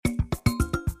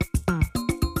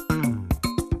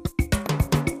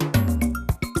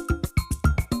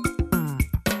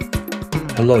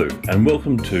Hello and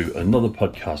welcome to another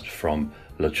podcast from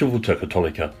La Civiltà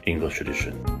Cattolica English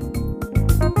edition.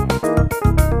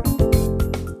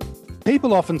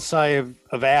 People often say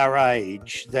of our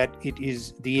age that it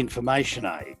is the information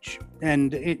age,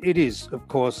 and it is, of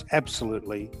course,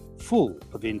 absolutely full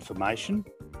of information.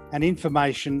 And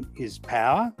information is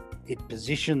power. It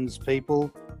positions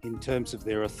people in terms of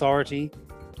their authority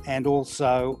and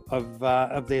also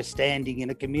of their standing in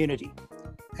a community.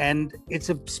 And it's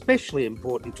especially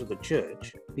important to the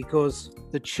church because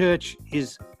the church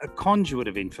is a conduit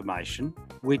of information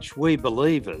which we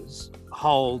believers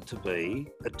hold to be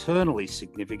eternally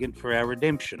significant for our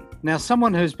redemption. Now,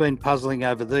 someone who's been puzzling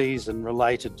over these and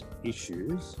related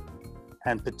issues,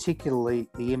 and particularly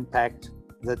the impact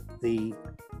that the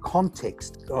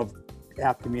context of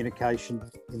our communication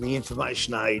in the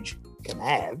information age can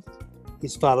have,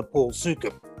 is Father Paul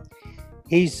Sukup.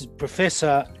 He's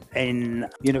professor in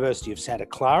University of Santa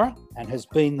Clara and has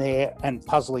been there and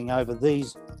puzzling over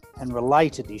these and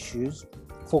related issues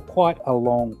for quite a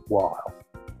long while.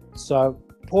 So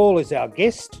Paul is our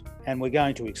guest and we're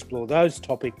going to explore those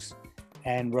topics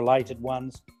and related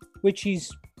ones, which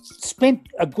he's spent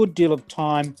a good deal of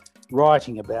time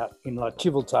writing about in La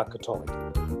Civiltà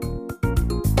Cattolica.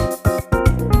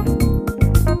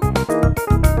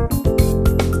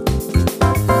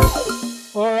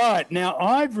 All right, now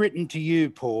I've written to you,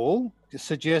 Paul,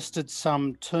 suggested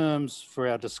some terms for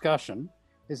our discussion.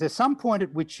 Is there some point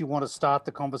at which you want to start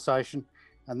the conversation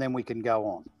and then we can go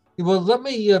on? Well, let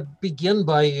me begin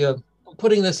by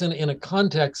putting this in a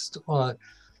context.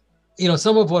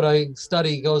 Some of what I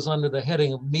study goes under the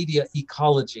heading of media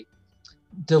ecology,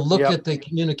 to look at the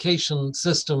communication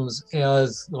systems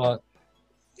as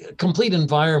complete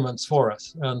environments for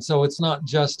us. And so it's not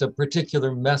just a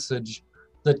particular message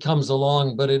that comes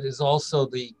along, but it is also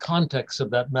the context of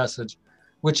that message,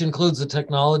 which includes the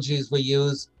technologies we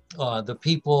use, the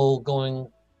people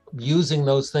using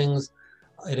those things.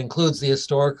 It includes the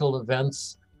historical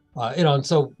events, and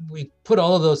so we put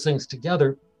all of those things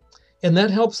together. And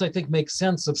that helps, I think, make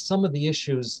sense of some of the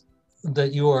issues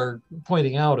that you are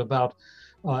pointing out about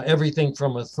everything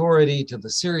from authority to the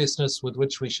seriousness with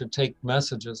which we should take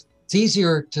messages. It's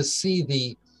easier to see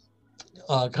the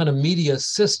kind of media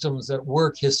systems that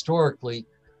work historically,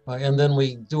 and then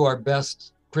we do our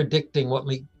best predicting what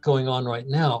may be going on right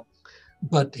now.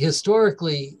 But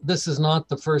historically, this is not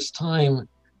the first time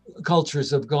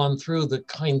cultures have gone through the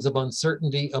kinds of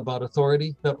uncertainty about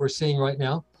authority that we're seeing right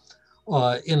now.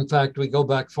 In fact, we go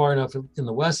back far enough in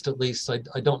the West, at least.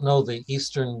 I don't know the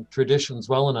Eastern traditions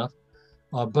well enough,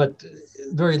 but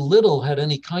very little had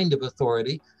any kind of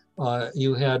authority.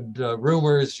 You had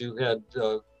rumors, you had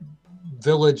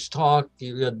village talk,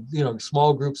 you had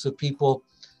small groups of people,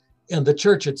 and the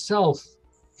church itself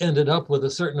ended up with a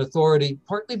certain authority,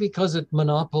 partly because it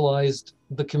monopolized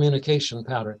the communication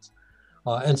patterns.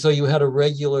 And so you had a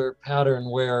regular pattern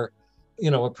where,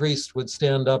 a priest would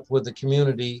stand up with the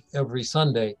community every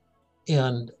Sunday,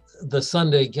 and the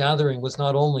Sunday gathering was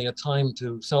not only a time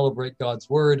to celebrate God's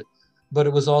word, but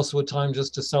it was also a time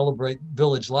just to celebrate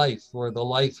village life or the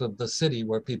life of the city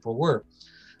where people were.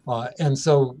 And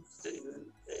so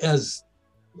as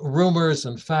rumors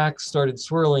and facts started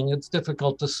swirling, it's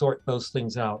difficult to sort those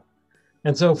things out.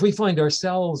 And so if we find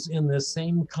ourselves in this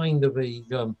same kind of a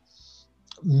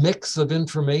mix of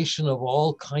information of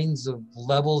all kinds of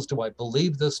levels, do I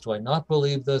believe this? Do I not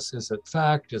believe this? Is it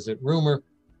fact? Is it rumor?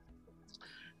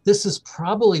 This has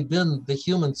probably been the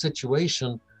human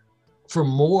situation for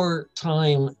more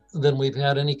time than we've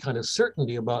had any kind of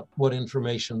certainty about what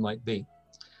information might be.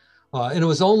 And it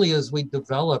was only as we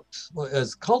developed,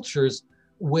 as cultures,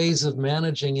 ways of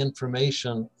managing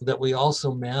information that we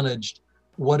also managed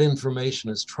what information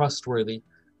is trustworthy.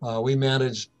 We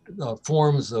managed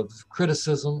forms of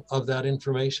criticism of that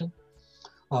information.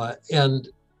 And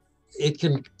it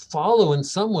can follow in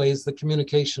some ways the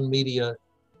communication media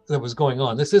that was going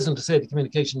on. This isn't to say the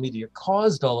communication media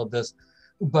caused all of this,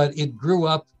 but it grew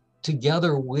up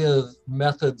together with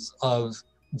methods of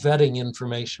vetting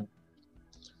information.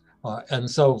 And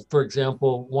so, for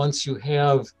example, once you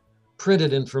have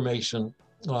printed information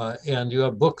and you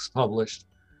have books published,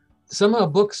 somehow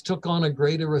books took on a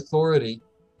greater authority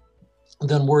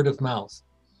than word of mouth,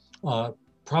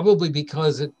 probably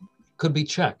because it could be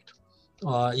checked.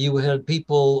 You had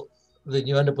people, then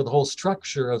you end up with a whole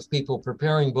structure of people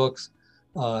preparing books.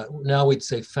 Now we'd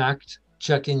say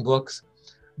fact-checking books.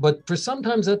 But for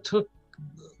sometimes that took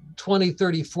 20,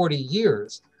 30, 40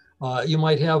 years. You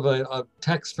might have a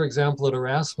text, for example, that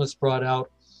Erasmus brought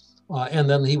out, and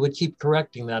then he would keep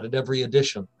correcting that at every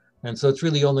edition. And so it's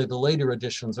really only the later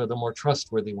editions are the more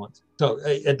trustworthy ones. So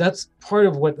that's part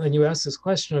of what, when you ask this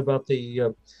question about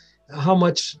the how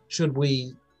much should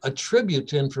we attribute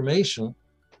to information,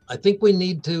 I think we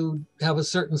need to have a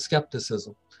certain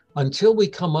skepticism until we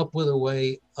come up with a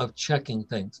way of checking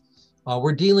things.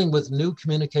 We're dealing with new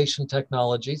communication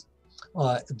technologies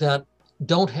that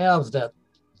don't have that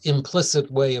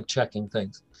implicit way of checking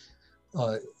things.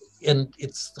 And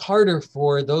it's harder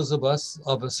for those of us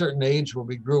of a certain age where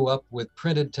we grew up with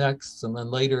printed texts and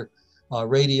then later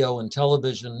radio and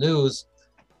television news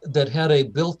that had a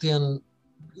built-in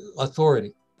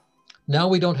authority. Now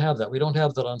we don't have that. We don't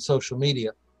have that on social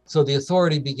media. So the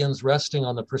authority begins resting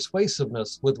on the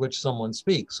persuasiveness with which someone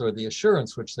speaks, or the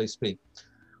assurance which they speak,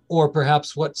 or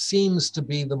perhaps what seems to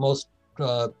be the most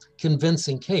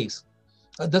convincing case.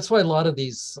 That's why a lot of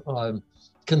these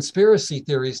conspiracy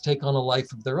theories take on a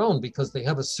life of their own, because they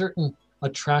have a certain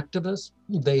attractiveness,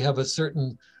 they have a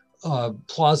certain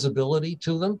plausibility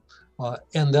to them,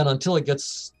 and then until it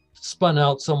gets spun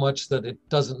out so much that it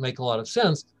doesn't make a lot of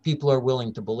sense, people are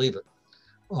willing to believe it.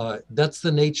 That's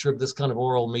the nature of this kind of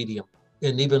oral medium.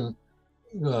 And even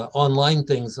online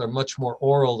things are much more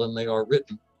oral than they are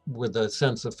written, with a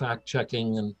sense of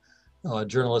fact-checking and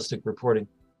journalistic reporting.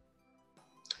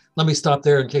 Let me stop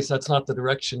there in case that's not the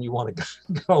direction you want to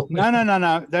go.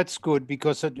 No. That's good,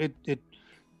 because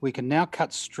we can now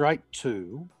cut straight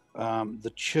to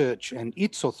the church and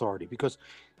its authority. Because,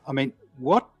 I mean,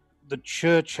 what the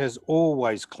church has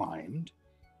always claimed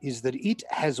is that it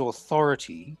has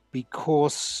authority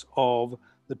because of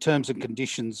the terms and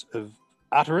conditions of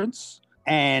utterance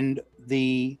and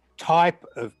the type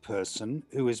of person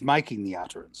who is making the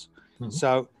utterance. Mm-hmm.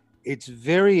 So it's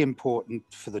very important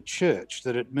for the church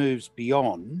that it moves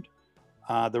beyond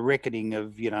the reckoning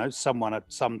of, someone at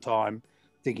some time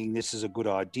thinking this is a good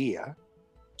idea,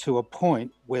 to a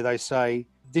point where they say,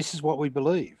 this is what we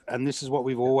believe, and this is what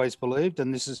we've always believed,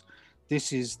 and this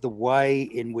is the way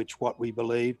in which what we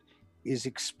believe is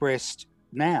expressed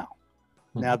now.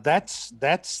 Mm-hmm. Now that's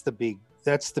the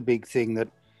big thing that,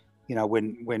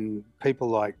 when people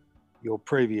like your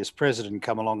previous president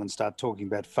come along and start talking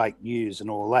about fake news and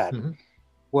all that, mm-hmm.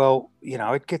 well,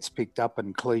 it gets picked up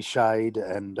and cliched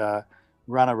and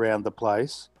run around the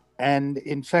place. And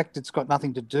in fact, it's got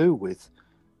nothing to do with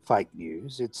fake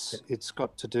news. It's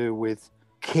got to do with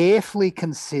carefully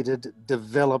considered,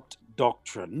 developed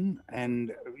doctrine,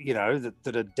 and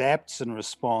that adapts and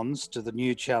responds to the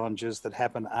new challenges that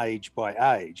happen age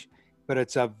by age. But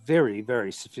it's a very,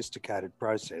 very sophisticated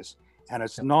process, and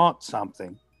it's not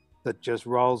something that just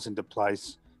rolls into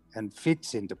place and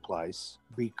fits into place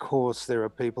because there are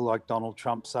people like Donald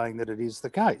Trump saying that it is the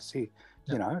case.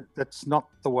 That's not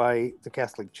the way the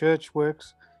Catholic Church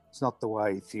works. It's not the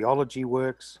way theology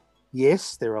works.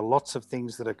 Yes, there are lots of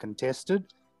things that are contested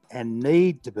and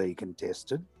need to be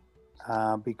contested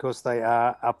because they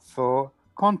are up for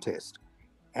contest.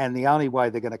 And the only way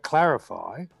they're going to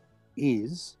clarify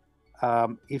is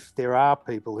if there are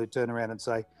people who turn around and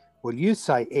say, well, you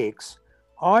say X,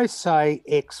 I say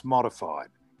X modified.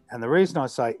 And the reason I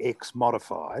say X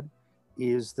modified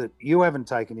is that you haven't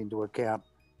taken into account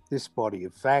this body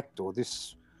of fact or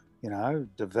this,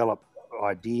 developed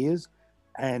ideas,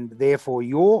 and therefore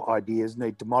your ideas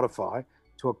need to modify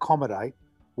to accommodate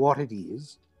what it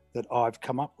is that I've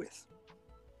come up with.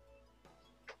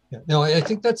 Yeah. No, I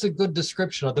think that's a good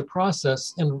description of the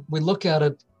process. And we look at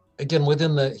it, again,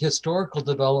 within the historical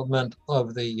development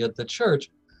of the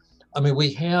church. I mean,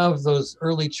 we have those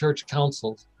early church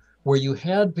councils where you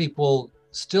had people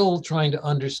still trying to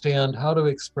understand how to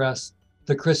express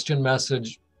the Christian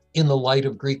message in the light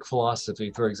of Greek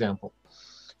philosophy, for example.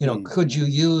 Could you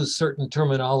use certain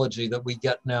terminology that we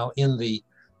get now in the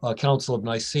Council of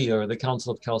Nicaea or the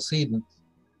Council of Chalcedon?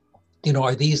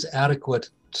 Are these adequate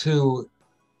to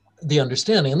the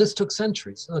understanding? And this took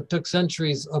centuries. It took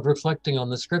centuries of reflecting on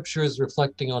the scriptures,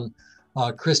 reflecting on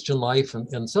Christian life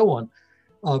and so on.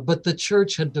 But the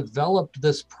church had developed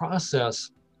this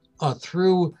process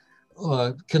through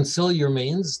conciliar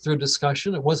means, through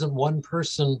discussion. It wasn't one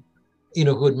person,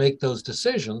 who would make those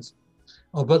decisions.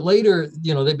 But later,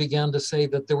 they began to say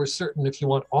that there were certain, if you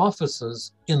want,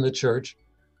 offices in the church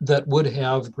that would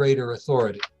have greater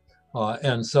authority.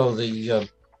 And so the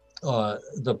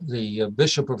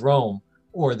Bishop of Rome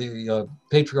or the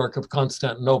Patriarch of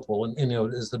Constantinople, and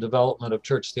as the development of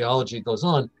church theology goes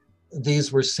on,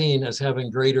 these were seen as having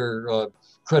greater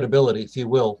credibility, if you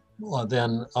will,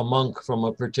 than a monk from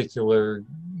a particular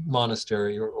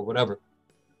monastery or whatever.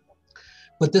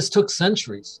 But this took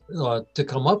centuries to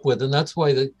come up with, and that's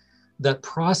why that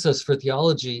process for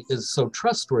theology is so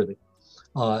trustworthy.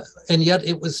 And yet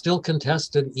it was still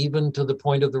contested even to the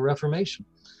point of the Reformation,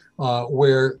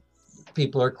 where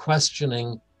people are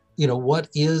questioning, what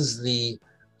is the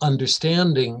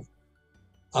understanding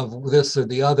of this or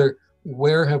the other?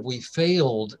 Where have we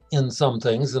failed in some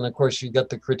things? And of course, you get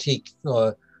the critique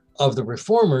of the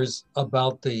reformers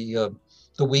about the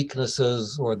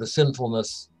weaknesses or the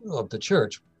sinfulness of the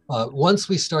church. Once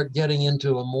we start getting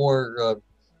into a more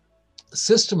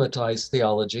systematized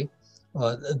theology,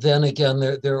 then again,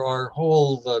 there are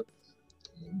whole,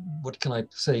 what can I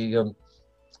say,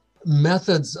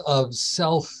 methods of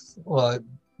self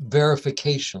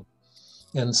verification.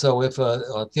 And so if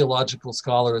a theological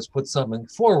scholar has put something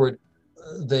forward,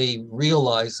 they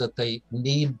realize that they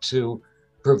need to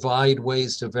provide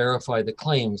ways to verify the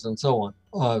claims and so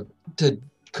on. To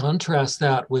contrast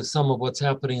that with some of what's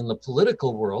happening in the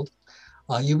political world,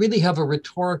 you really have a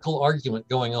rhetorical argument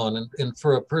going on. And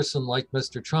for a person like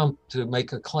Mr. Trump to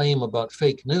make a claim about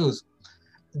fake news,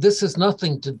 this has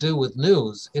nothing to do with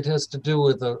news. It has to do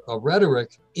with a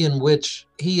rhetoric in which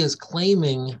he is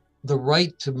claiming the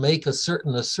right to make a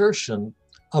certain assertion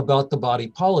about the body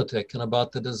politic and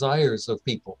about the desires of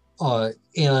people.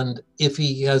 And if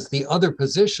he has the other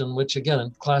position, which again,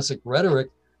 in classic rhetoric,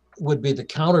 would be the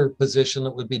counter position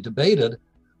that would be debated,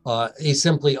 he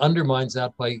simply undermines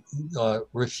that by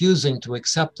refusing to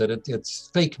accept it. It's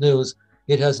fake news.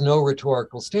 It has no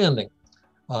rhetorical standing.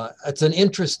 It's an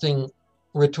interesting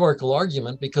rhetorical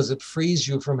argument because it frees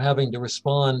you from having to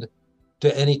respond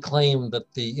to any claim that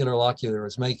the interlocutor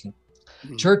is making.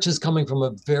 Church is coming from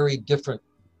a very different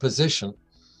position.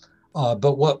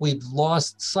 But what we've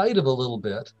lost sight of a little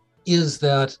bit is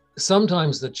that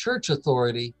sometimes the church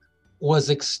authority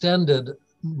was extended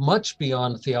much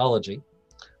beyond theology.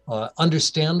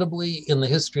 Understandably, in the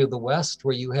history of the West,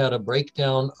 where you had a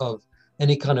breakdown of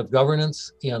any kind of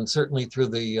governance, and certainly through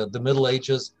the Middle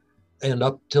Ages and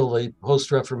up till the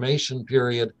post-Reformation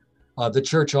period, the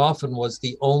church often was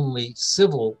the only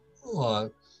civil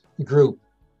group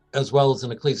as well as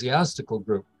an ecclesiastical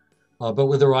group. But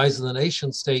with the rise of the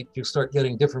nation state, you start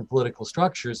getting different political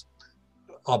structures.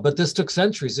 But this took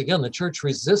centuries. Again, the church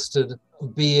resisted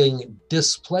being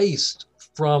displaced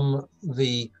from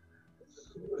the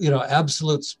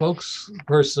absolute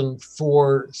spokesperson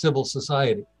for civil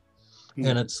society.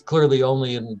 And it's clearly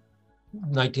only in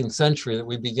 19th century that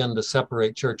we begin to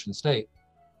separate church and state.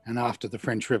 And after the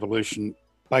French Revolution,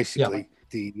 basically,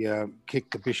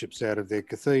 kicked the bishops out of their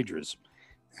cathedrals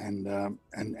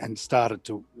and started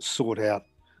to sort out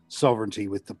sovereignty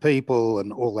with the people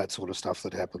and all that sort of stuff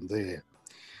that happened there.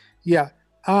 Yeah.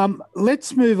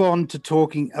 Let's move on to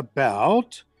talking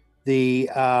about the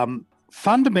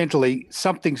fundamentally,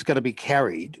 something's going to be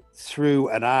carried through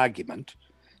an argument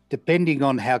depending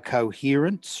on how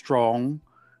coherent, strong,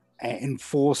 and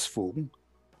forceful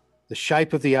the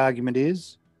shape of the argument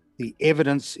is, the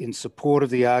evidence in support of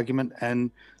the argument,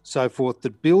 and so forth,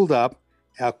 that build up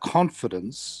our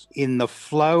confidence in the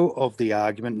flow of the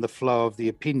argument and the flow of the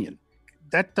opinion.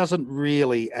 That doesn't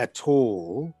really at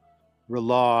all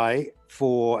rely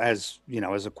for, as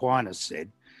Aquinas said,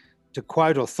 to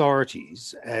quote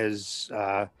authorities as,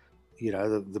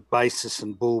 the basis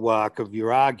and bulwark of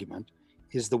your argument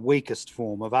is the weakest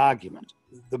form of argument.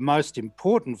 The most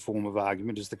important form of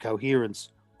argument is the coherence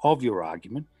of your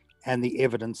argument and the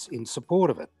evidence in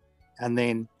support of it. And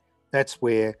then that's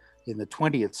where, in the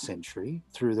 20th century,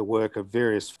 through the work of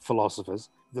various philosophers,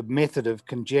 the method of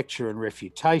conjecture and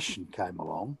refutation came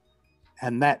along.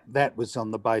 And that was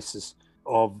on the basis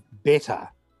of better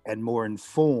and more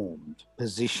informed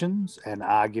positions and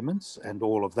arguments and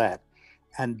all of that.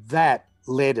 And that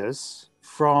led us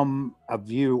from a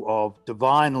view of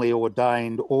divinely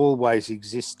ordained, always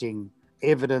existing,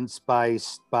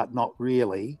 evidence-based, but not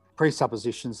really,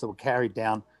 presuppositions that were carried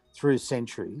down through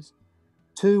centuries,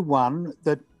 to one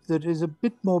that is a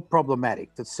bit more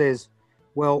problematic, that says,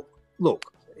 well, look,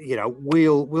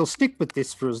 we'll stick with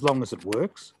this for as long as it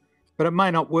works, but it may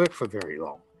not work for very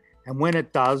long. And when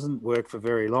it doesn't work for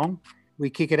very long, we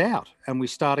kick it out and we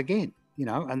start again,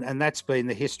 and that's been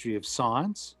the history of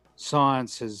science.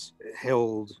 Science has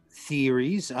held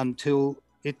theories until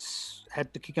it's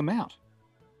had to kick them out.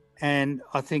 And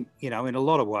I think, in a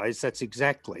lot of ways, that's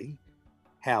exactly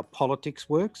how politics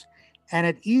works. And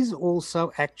it is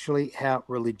also actually how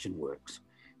religion works.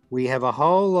 We have a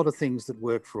whole lot of things that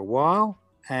work for a while,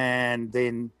 and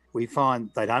then we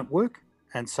find they don't work.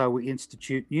 And so we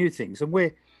institute new things. And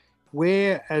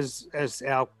we're as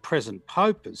our present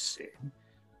Pope has said,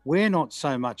 we're not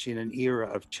so much in an era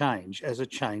of change as a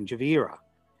change of era.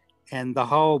 And the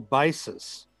whole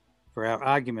basis for our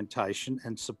argumentation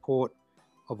and support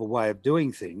of a way of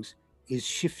doing things is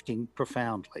shifting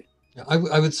profoundly.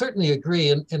 I would certainly agree.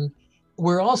 And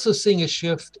we're also seeing a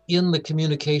shift in the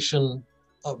communication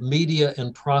of media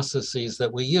and processes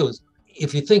that we use.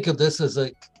 If you think of this as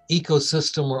an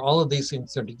ecosystem where all of these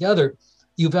things are together,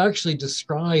 you've actually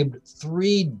described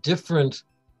three different,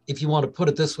 if you want to put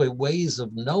it this way, ways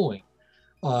of knowing.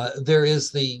 There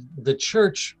is the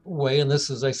church way, and this,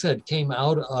 as I said, came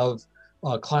out of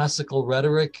classical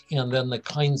rhetoric and then the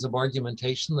kinds of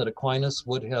argumentation that Aquinas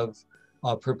would have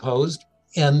proposed.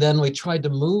 And then we tried to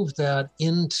move that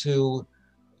into,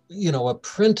 a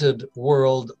printed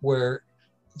world where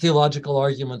theological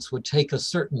arguments would take a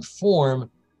certain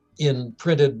form in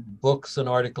printed books and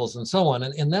articles and so on.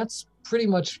 And that's pretty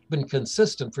much been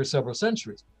consistent for several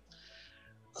centuries.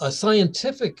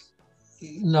 Scientific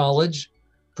knowledge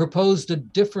proposed a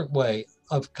different way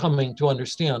of coming to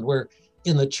understand, where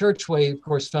in the church way, of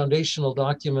course, foundational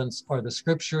documents are the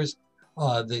scriptures,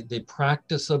 the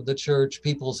practice of the church,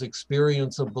 people's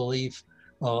experience of belief,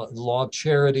 law of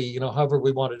charity, however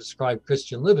we want to describe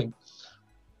Christian living.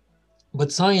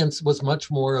 But science was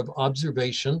much more of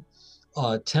observation,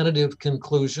 tentative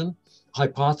conclusion,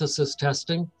 hypothesis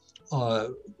testing,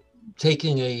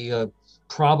 taking a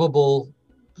probable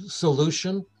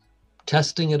solution,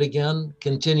 testing it again,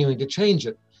 continuing to change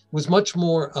it. It was much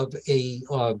more of a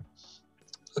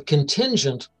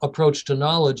contingent approach to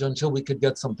knowledge until we could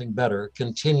get something better,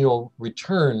 continual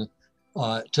return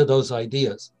to those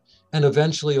ideas. And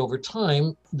eventually, over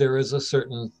time, there is a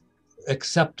certain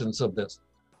acceptance of this.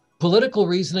 Political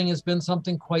reasoning has been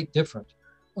something quite different.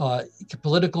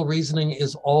 Political reasoning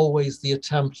is always the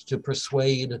attempt to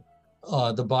persuade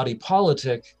the body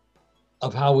politic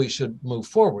of how we should move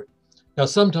forward. Now,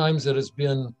 sometimes it has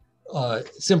been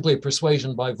simply a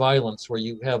persuasion by violence, where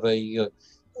you have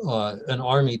an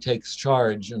army takes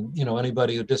charge, and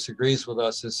anybody who disagrees with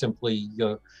us is simply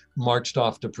marched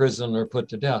off to prison or put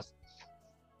to death.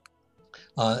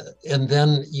 And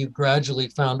then you gradually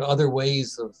found other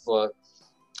ways of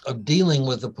dealing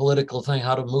with the political thing,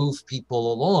 how to move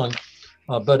people along.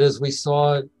 But as we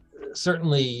saw,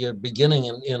 certainly beginning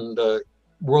in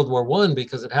World War I,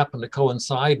 because it happened to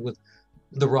coincide with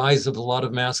the rise of a lot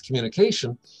of mass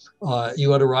communication,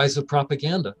 you had a rise of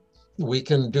propaganda. We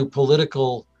can do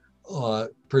political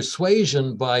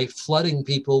persuasion by flooding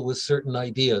people with certain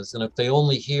ideas. And if they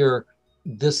only hear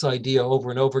this idea over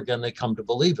and over again, they come to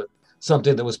believe it.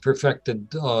 Something that was perfected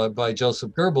by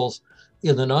Joseph Goebbels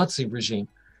in the Nazi regime.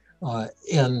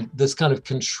 And this kind of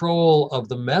control of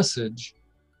the message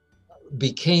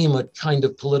became a kind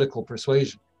of political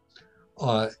persuasion.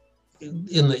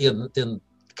 In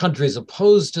countries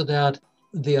opposed to that,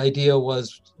 the idea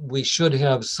was we should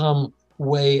have some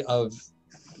way of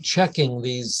checking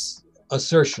these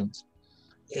assertions.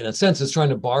 In a sense, it's trying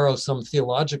to borrow some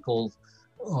theological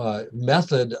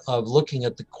method of looking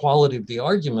at the quality of the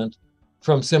argument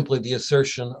from simply the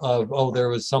assertion of, oh, there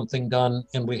was something done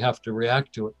and we have to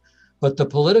react to it. But the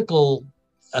political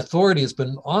authority has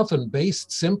been often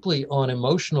based simply on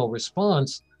emotional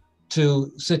response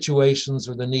to situations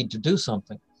or the need to do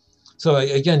something. So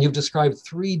again, you've described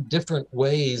three different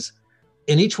ways,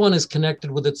 and each one is connected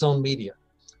with its own media.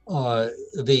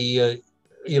 The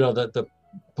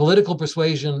political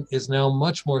persuasion is now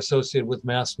much more associated with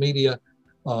mass media,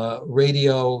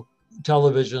 radio,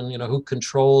 television, who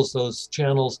controls those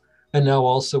channels. And now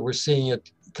also we're seeing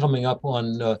it coming up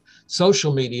on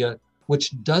social media,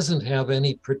 which doesn't have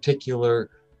any particular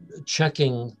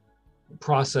checking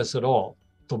process at all.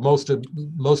 The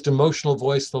most emotional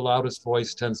voice, the loudest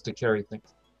voice, tends to carry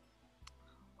things.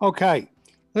 Okay,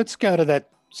 let's go to that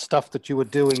stuff that you were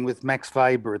doing with Max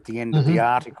Weber at the end of the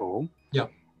article. Yeah.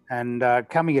 And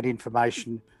coming at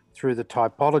information through the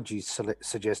typologies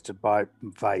suggested by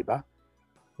Weber,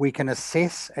 we can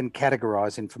assess and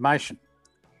categorize information.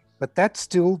 But that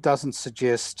still doesn't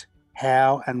suggest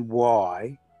how and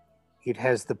why it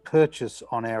has the purchase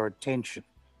on our attention,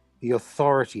 the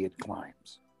authority it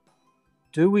claims.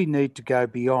 Do we need to go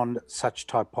beyond such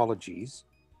typologies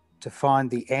to find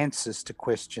the answers to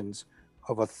questions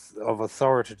of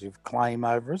authoritative claim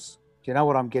over us? Do you know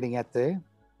what I'm getting at there?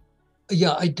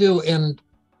 Yeah, I do. And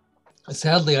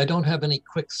sadly, I don't have any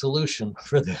quick solution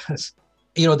for this.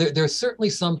 There's certainly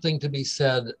something to be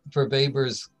said for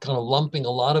Weber's kind of lumping a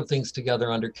lot of things together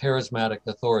under charismatic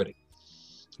authority.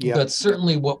 Yep. That's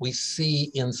certainly what we see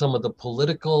in some of the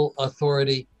political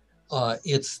authority.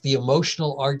 It's the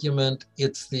emotional argument.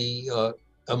 It's the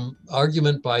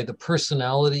argument by the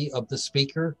personality of the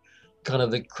speaker, kind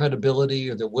of the credibility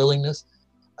or the willingness.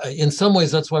 In some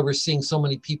ways, that's why we're seeing so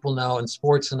many people now in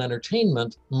sports and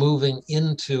entertainment moving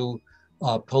into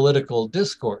political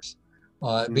discourse,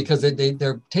 because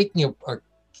they're taking a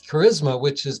charisma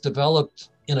which is developed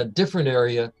in a different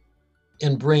area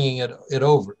and bringing it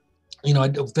over. You know,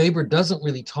 Weber doesn't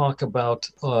really talk about,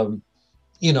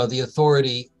 you know, the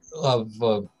authority of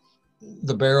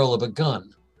the barrel of a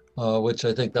gun, which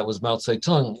I think that was Mao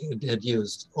Zedong had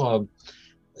used.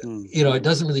 You know, it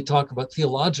doesn't really talk about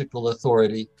theological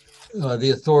authority,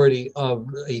 the authority of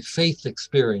a faith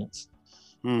experience.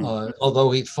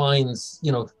 Although he finds,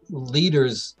 you know,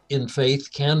 leaders in faith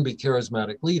can be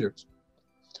charismatic leaders.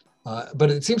 But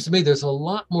it seems to me there's a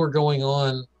lot more going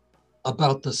on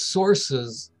about the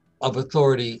sources of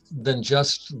authority than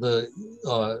just the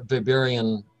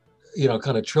Weberian, you know,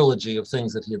 kind of trilogy of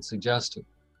things that he had suggested.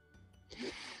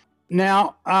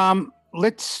 Now,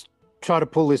 let's try to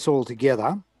pull this all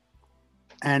together.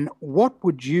 And what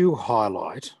would you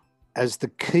highlight as the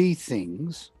key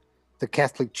things the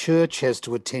Catholic Church has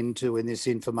to attend to in this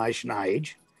information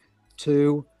age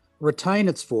to retain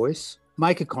its voice,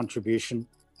 make a contribution,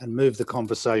 and move the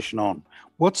conversation on?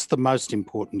 What's the most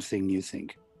important thing you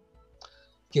think?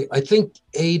 Okay, I think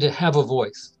to have a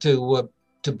voice, to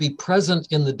be present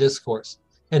in the discourse,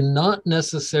 and not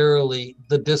necessarily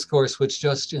the discourse which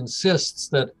just insists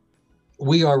that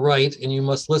we are right and you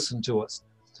must listen to us.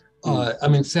 I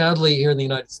mean, sadly, here in the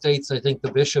United States, I think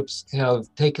the bishops have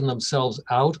taken themselves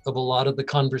out of a lot of the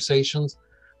conversations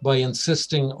by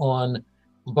insisting on,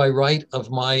 by right of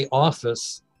my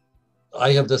office,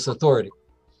 I have this authority.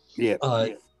 Yeah.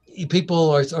 People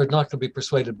are not going to be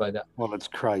persuaded by that. Well, it's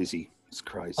crazy. It's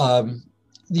crazy.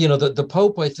 You know, the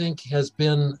Pope, I think, has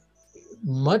been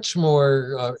much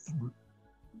more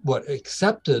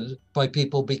accepted by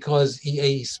people because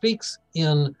he speaks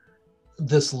in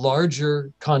this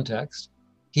larger context.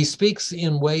 He speaks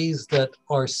in ways that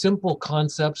are simple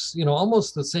concepts, you know,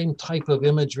 almost the same type of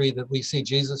imagery that we see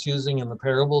Jesus using in the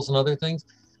parables and other things.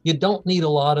 You don't need a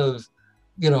lot of,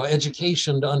 you know,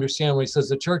 education to understand when he says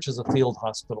the church is a field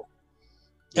hospital.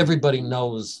 Everybody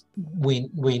knows we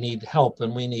need help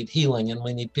and we need healing and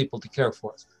we need people to care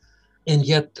for us. And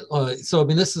yet, so I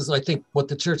mean, this is, I think, what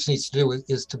the church needs to do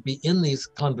is to be in these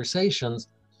conversations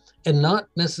and not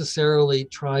necessarily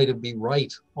try to be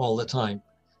right all the time.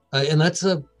 And that's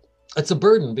a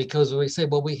burden, because we say,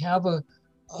 well, we have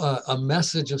a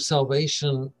message of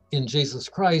salvation in Jesus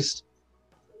Christ.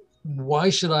 Why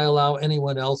should I allow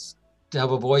anyone else to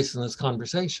have a voice in this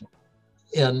conversation?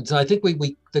 And I think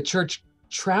the church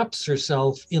traps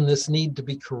herself in this need to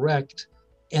be correct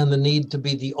and the need to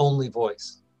be the only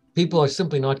voice. People are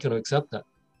simply not going to accept that.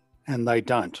 And they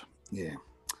don't. Yeah.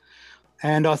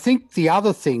 And I think the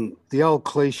other thing, the old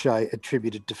cliche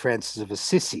attributed to Francis of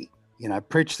Assisi, you know,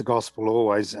 preach the gospel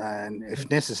always, and if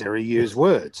necessary, use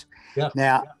words. Yeah.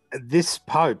 Now, this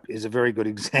Pope is a very good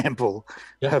example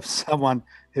of someone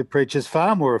who preaches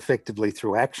far more effectively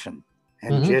through action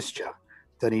and gesture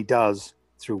than he does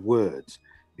through words,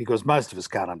 because most of us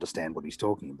can't understand what he's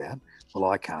talking about. Well,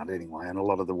 I can't anyway, and a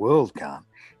lot of the world can't.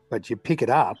 But you pick it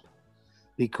up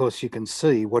because you can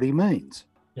see what he means.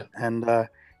 Yeah. And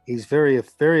he's very,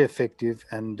 very effective,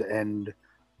 and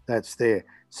that's there.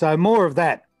 So more of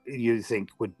that, you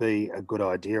think, would be a good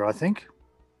idea, I think?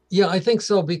 Yeah, I think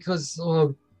so, because,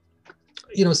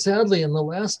 you know, sadly, in the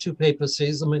last two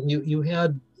papacies, I mean, you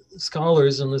had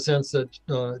scholars in the sense that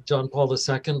John Paul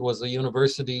II was a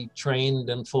university trained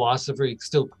and philosopher. He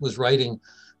still was writing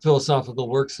philosophical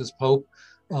works as Pope.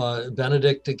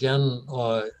 Benedict, again,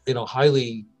 you know,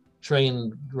 highly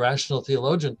trained rational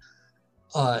theologian.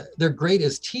 They're great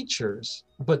as teachers,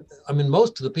 but I mean,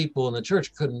 most of the people in the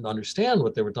church couldn't understand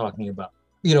what they were talking about.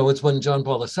 You know, it's when John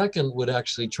Paul II would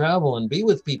actually travel and be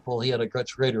with people, he had a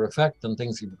much greater effect than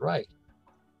things he would write.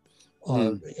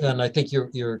 And I think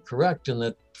you're correct in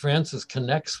that Francis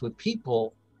connects with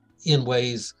people in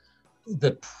ways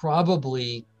that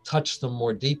probably touch them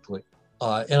more deeply.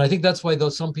 And I think that's why, though,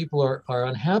 some people are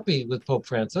unhappy with Pope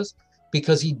Francis,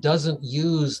 because he doesn't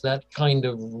use that kind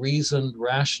of reasoned,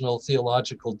 rational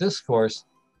theological discourse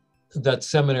that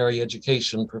seminary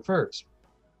education prefers.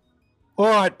 All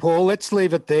right, Paul, let's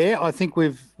leave it there. I think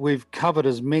we've covered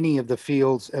as many of the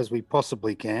fields as we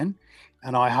possibly can,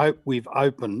 and I hope we've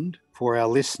opened for our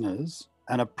listeners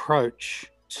an approach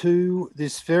to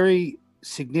this very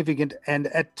significant and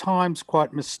at times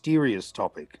quite mysterious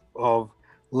topic of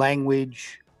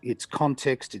language, its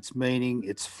context, its meaning,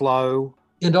 its flow.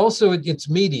 And also its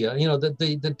media. You know,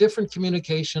 the different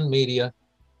communication media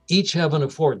each have an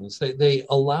affordance. They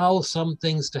allow some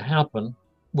things to happen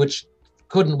which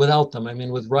couldn't without them. I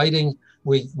mean, with writing,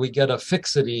 we get a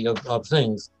fixity of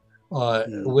things.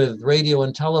 With radio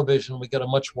and television, we get a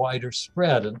much wider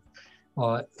spread.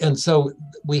 And so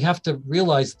we have to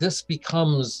realize this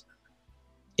becomes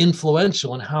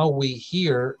influential in how we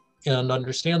hear and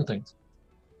understand things.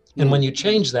 And when you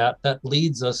change that, that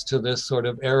leads us to this sort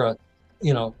of era.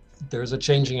 There's a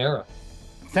changing era.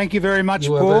 Thank you very much,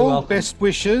 You are very Paul. welcome. Best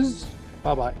wishes.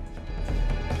 Bye-bye.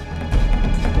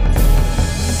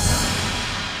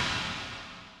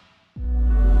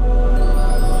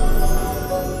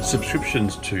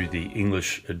 Subscriptions to the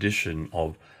English edition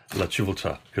of La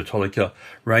Civiltà Cattolica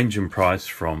range in price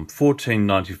from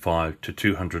 $14.95 to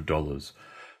 $200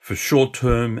 for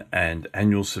short-term and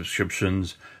annual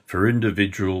subscriptions for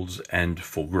individuals and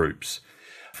for groups.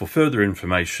 For further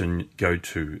information, go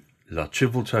to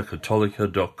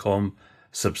laciviltacattolica.com,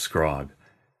 subscribe,